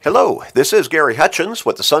Hello, this is Gary Hutchins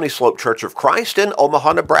with the Sunny Slope Church of Christ in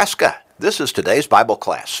Omaha, Nebraska. This is today's Bible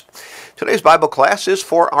class. Today's Bible class is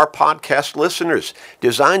for our podcast listeners,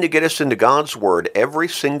 designed to get us into God's Word every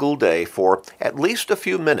single day for at least a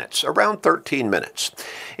few minutes, around 13 minutes.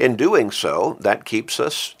 In doing so, that keeps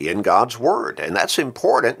us in God's Word, and that's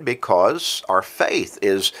important because our faith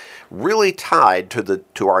is really tied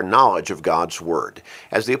to our knowledge of God's Word.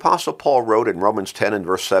 As the Apostle Paul wrote in Romans 10 and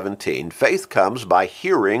verse 17, faith comes by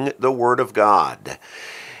hearing the Word of God.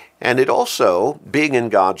 And it also, being in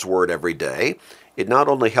God's Word every day, it not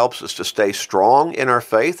only helps us to stay strong in our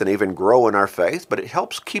faith and even grow in our faith, but it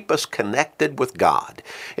helps keep us connected with God.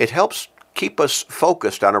 It helps keep us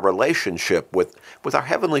focused on a relationship with our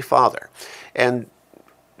Heavenly Father and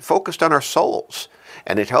focused on our souls.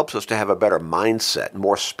 And it helps us to have a better mindset,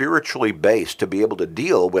 more spiritually based, to be able to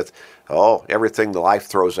deal with, everything the life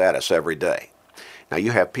throws at us every day. Now,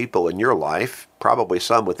 you have people in your life, probably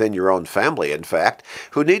some within your own family, in fact,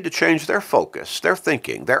 who need to change their focus, their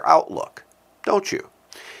thinking, their outlook, don't you?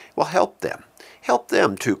 Well, help them. Help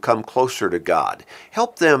them to come closer to God.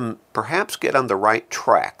 Help them perhaps get on the right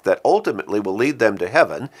track that ultimately will lead them to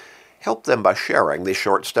heaven. Help them by sharing these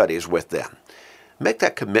short studies with them. Make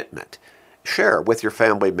that commitment. Share with your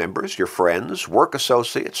family members, your friends, work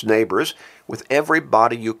associates, neighbors, with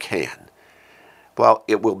everybody you can. Well,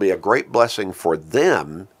 it will be a great blessing for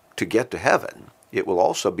them to get to heaven. It will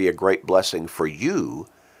also be a great blessing for you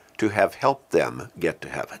to have helped them get to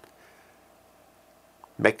heaven.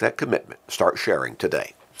 Make that commitment. Start sharing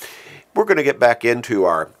today. We're going to get back into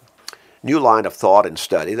our new line of thought and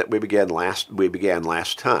study that we began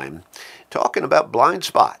last time, talking about blind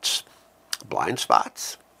spots. Blind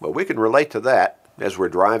spots? Well, we can relate to that as we're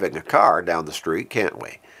driving a car down the street, can't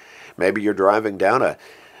we? Maybe you're driving down a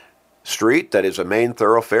street that is a main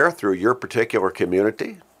thoroughfare through your particular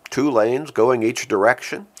community, 2 lanes going each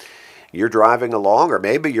direction. You're driving along, or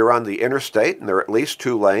maybe you're on the interstate and there are at least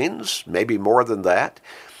 2 lanes, maybe more than that.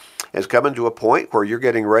 It's coming to a point where you're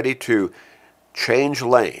getting ready to change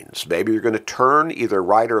lanes. Maybe you're going to turn either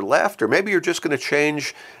right or left, or maybe you're just going to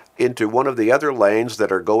change into one of the other lanes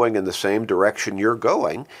that are going in the same direction you're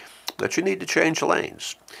going, that you need to change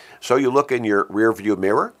lanes. So you look in your rear view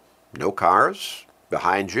mirror, no cars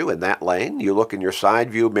behind you in that lane. You look in your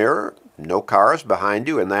side view mirror, no cars behind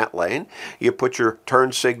you in that lane. You put your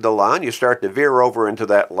turn signal on, you start to veer over into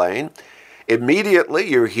that lane. Immediately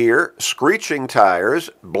you hear screeching tires,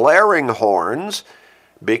 blaring horns,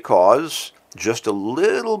 because just a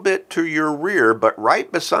little bit to your rear, but right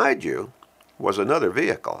beside you, was another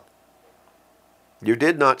vehicle. You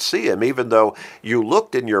did not see him, even though you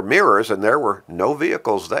looked in your mirrors and there were no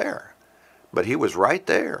vehicles there. But he was right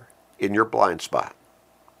there in your blind spot.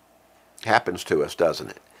 Happens to us,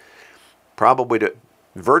 doesn't it? Probably to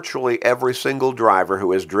virtually every single driver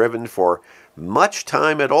who has driven for much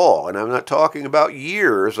time at all. And I'm not talking about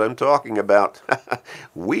years, I'm talking about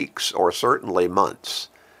weeks or certainly months.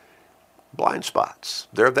 Blind spots.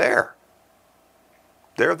 They're there.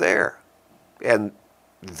 They're there. And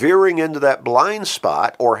veering into that blind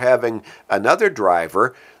spot, or having another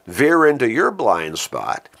driver veer into your blind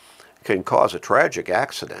spot, can cause a tragic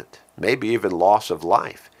accident, maybe even loss of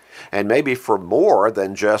life. And maybe for more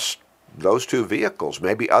than just those 2 vehicles.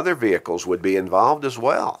 Maybe other vehicles would be involved as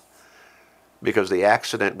well, because the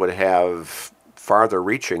accident would have farther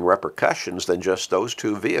reaching repercussions than just those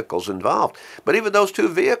 2 vehicles involved. But even those 2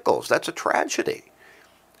 vehicles, that's a tragedy.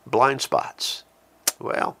 Blind spots.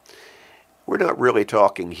 Well, we're not really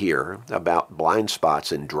talking here about blind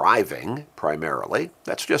spots in driving, primarily.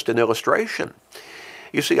 That's just an illustration.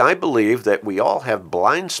 You see, I believe that we all have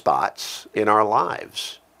blind spots in our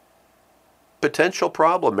lives. Potential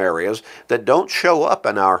problem areas that don't show up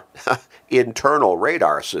in our internal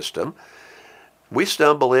radar system. We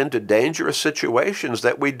stumble into dangerous situations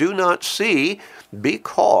that we do not see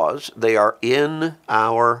because they are in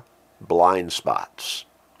our blind spots.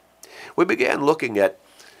 We began looking at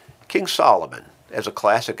King Solomon as a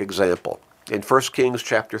classic example. In 1 Kings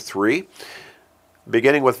chapter 3,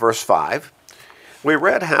 beginning with verse 5, we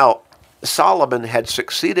read how Solomon had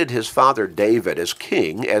succeeded his father David as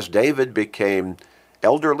king, as David became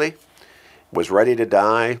elderly, was ready to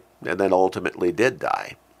die, and then ultimately did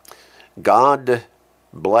die. God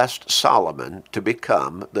blessed Solomon to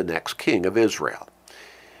become the next king of Israel.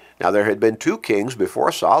 Now, there had been 2 kings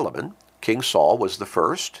before Solomon. King Saul was the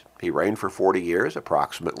first. He reigned for 40 years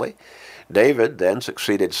approximately. David then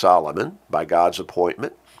succeeded Solomon by God's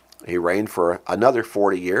appointment. He reigned for another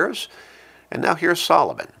 40 years. And now here's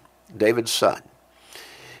Solomon, David's son.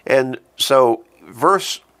 And so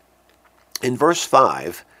in verse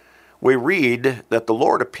 5, we read that the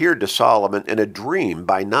Lord appeared to Solomon in a dream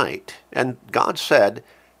by night, and God said,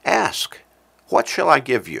 "Ask, what shall I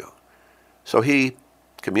give you?" So he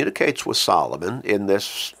communicates with Solomon in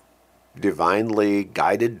this divinely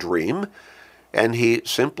guided dream, and he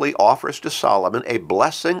simply offers to Solomon a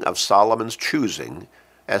blessing of Solomon's choosing,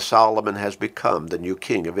 as Solomon has become the new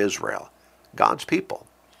king of Israel, God's people.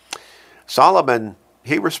 Solomon,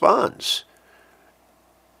 he responds,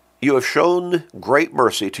 "You have shown great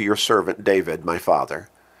mercy to your servant David, my father,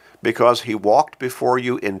 because he walked before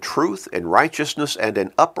you in truth, in righteousness, and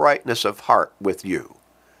in uprightness of heart with you."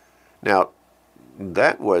 Now,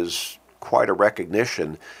 that was quite a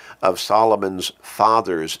recognition of Solomon's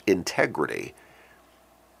father's integrity,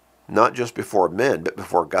 not just before men, but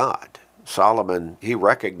before God. Solomon, he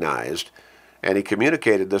recognized, and he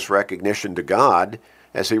communicated this recognition to God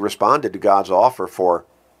as he responded to God's offer for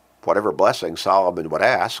whatever blessing Solomon would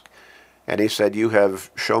ask. And he said, "You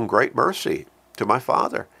have shown great mercy to my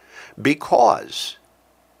father because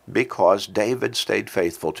David stayed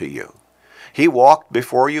faithful to you. He walked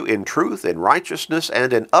before you in truth, in righteousness,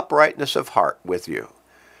 and in uprightness of heart with you."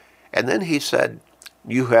 And then he said,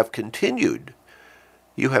 You have continued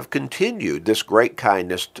this great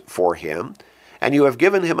kindness for him, and you have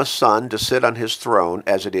given him a son to sit on his throne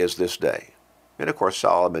as it is this day." And of course,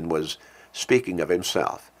 Solomon was speaking of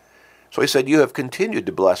himself. So he said, "You have continued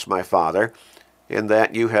to bless my father in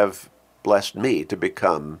that you have blessed me to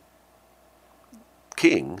become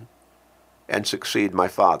king and succeed my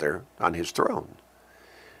father on his throne."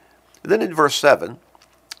 And then in verse 7,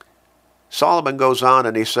 Solomon goes on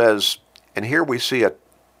and he says, and here we see a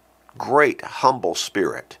great humble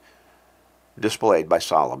spirit displayed by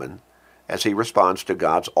Solomon as he responds to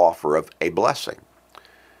God's offer of a blessing.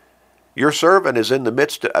 "Your servant is in the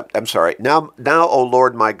midst of," now, O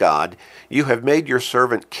Lord my God, you have made your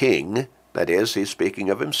servant king. That is, he's speaking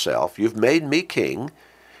of himself. "You've made me king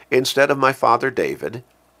instead of my father David,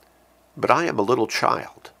 but I am a little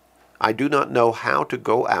child. I do not know how to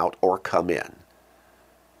go out or come in."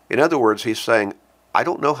 In other words, he's saying, I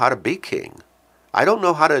don't know how to be king. I don't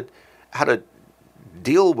know how to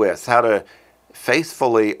deal with, how to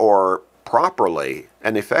faithfully or properly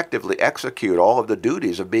and effectively execute all of the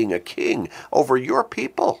duties of being a king over your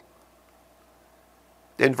people.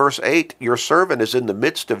 In verse 8, "Your servant is in the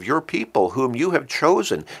midst of your people, whom you have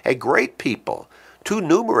chosen, a great people, too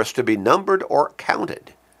numerous to be numbered or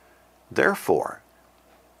counted. Therefore,"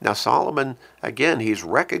 now Solomon, again, he's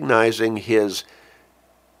recognizing his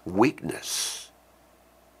weakness,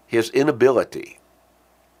 his inability.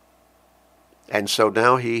 And so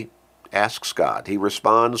now he asks God. He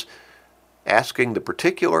responds asking the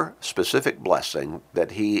particular, specific blessing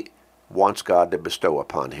that he wants God to bestow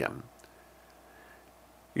upon him.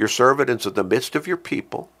 "Your servant is in the midst of your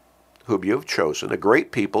people, whom you have chosen, a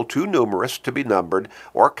great people, too numerous to be numbered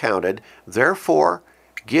or counted. Therefore,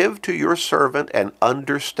 give to your servant an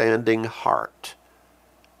understanding heart."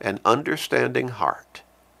 An understanding heart.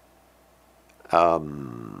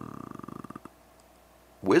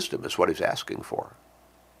 Wisdom is what he's asking for.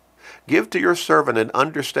 "Give to your servant an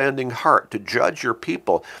understanding heart to judge your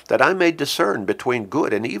people, that I may discern between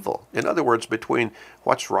good and evil." In other words, between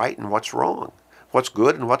what's right and what's wrong, what's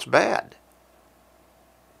good and what's bad.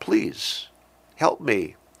 Please help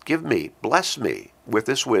me, give me, bless me with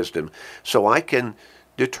this wisdom so I can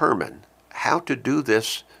determine how to do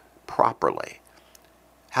this properly,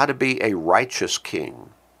 how to be a righteous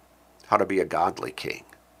king, how to be a godly king.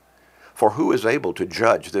 "For who is able to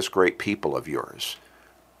judge this great people of yours?"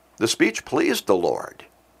 The speech pleased the Lord,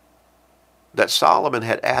 that Solomon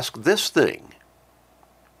had asked this thing.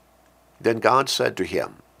 Then God said to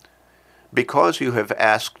him, "Because you have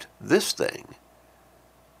asked this thing,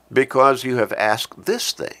 because you have asked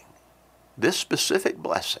this thing, this specific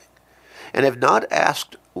blessing, and have not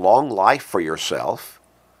asked long life for yourself,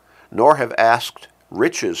 nor have asked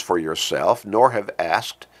riches for yourself, nor have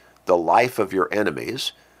asked the life of your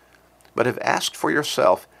enemies, but have asked for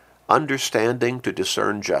yourself understanding to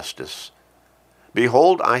discern justice.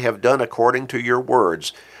 Behold, I have done according to your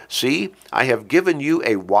words. See, I have given you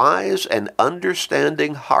a wise and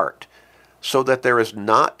understanding heart, so that there has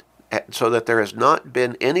not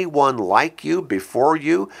been anyone like you before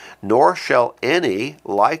you, nor shall any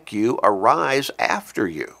like you arise after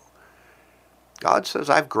you." God says,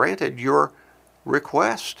 I've granted your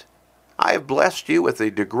request. I have blessed you with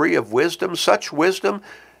a degree of wisdom, such wisdom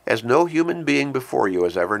as no human being before you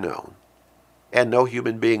has ever known, and no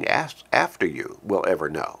human being after you will ever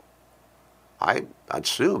know. I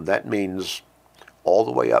assume that means all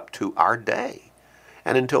the way up to our day,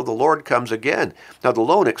 and until the Lord comes again. Now, the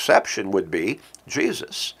lone exception would be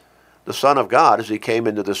Jesus, the Son of God, as he came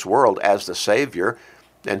into this world as the Savior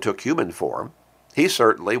and took human form, he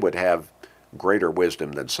certainly would have greater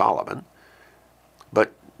wisdom than Solomon.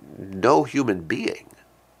 But no human being,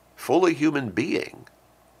 fully human being,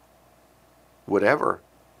 would ever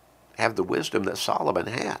have the wisdom that Solomon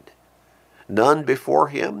had. None before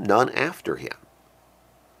him, none after him.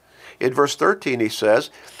 In verse 13 he says,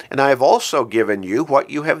 "And I have also given you what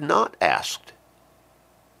you have not asked,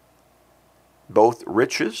 both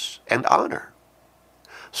riches and honor,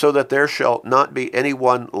 so that there shall not be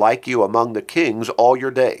anyone like you among the kings all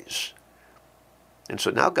your days." And so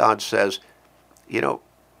now God says,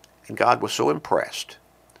 and God was so impressed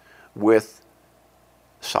with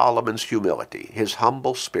Solomon's humility, his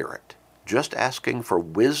humble spirit, just asking for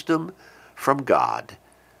wisdom from God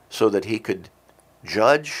so that he could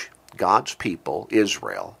judge God's people,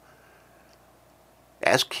 Israel,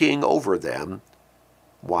 as king over them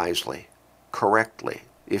wisely, correctly,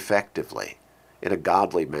 effectively, in a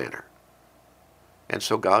godly manner. And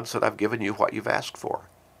so God said, I've given you what you've asked for.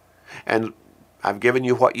 And I've given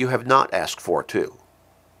you what you have not asked for too.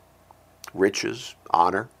 Riches,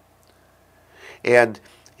 honor. And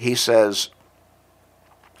he says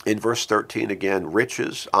in verse 13 again,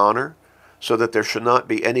 riches, honor, so that there should not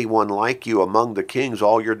be anyone like you among the kings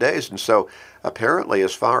all your days. And so apparently,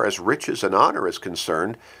 as far as riches and honor is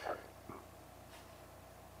concerned,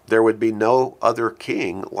 there would be no other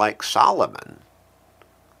king like Solomon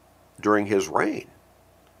during his reign.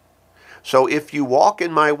 So if you walk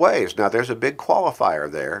in my ways, now there's a big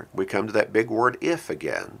qualifier there. We come to that big word if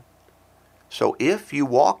again. So if you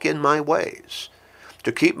walk in my ways,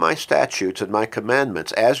 to keep my statutes and my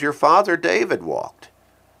commandments, as your father David walked,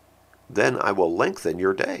 then I will lengthen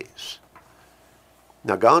your days.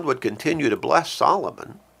 Now God would continue to bless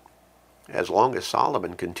Solomon as long as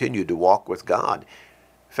Solomon continued to walk with God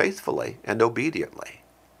faithfully and obediently.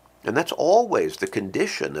 And that's always the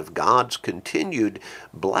condition of God's continued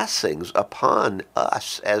blessings upon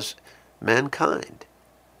us as mankind,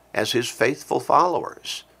 as his faithful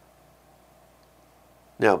followers.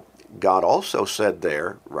 Now, God also said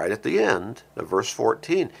there, right at the end of verse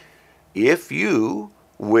 14, if you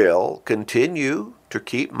will continue to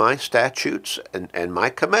keep my statutes and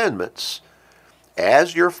my commandments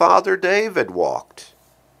as your father David walked,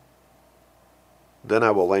 then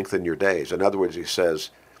I will lengthen your days. In other words, he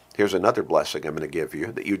says, here's another blessing I'm going to give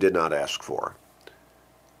you that you did not ask for,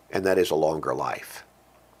 and that is a longer life.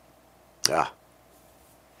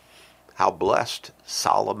 How blessed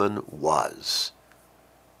Solomon was.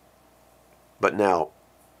 But now,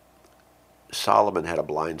 Solomon had a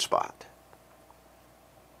blind spot.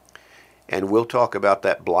 And we'll talk about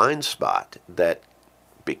that blind spot that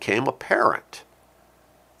became apparent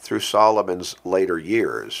through Solomon's later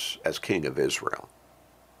years as king of Israel.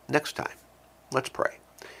 Next time, let's pray.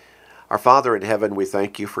 Our Father in heaven, we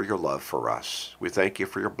thank you for your love for us. We thank you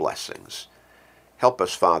for your blessings. Help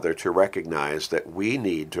us, Father, to recognize that we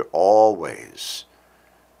need to always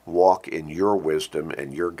walk in your wisdom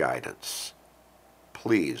and your guidance.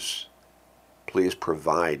 Please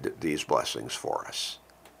provide these blessings for us.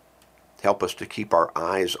 Help us to keep our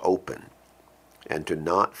eyes open and to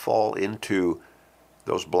not fall into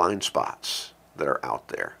those blind spots that are out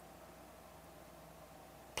there.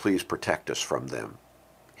 Please protect us from them.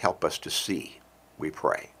 Help us to see, we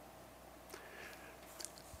pray.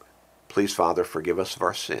 Please, Father, forgive us of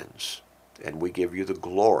our sins, and we give you the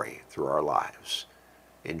glory through our lives.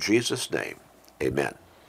 In Jesus' name, amen.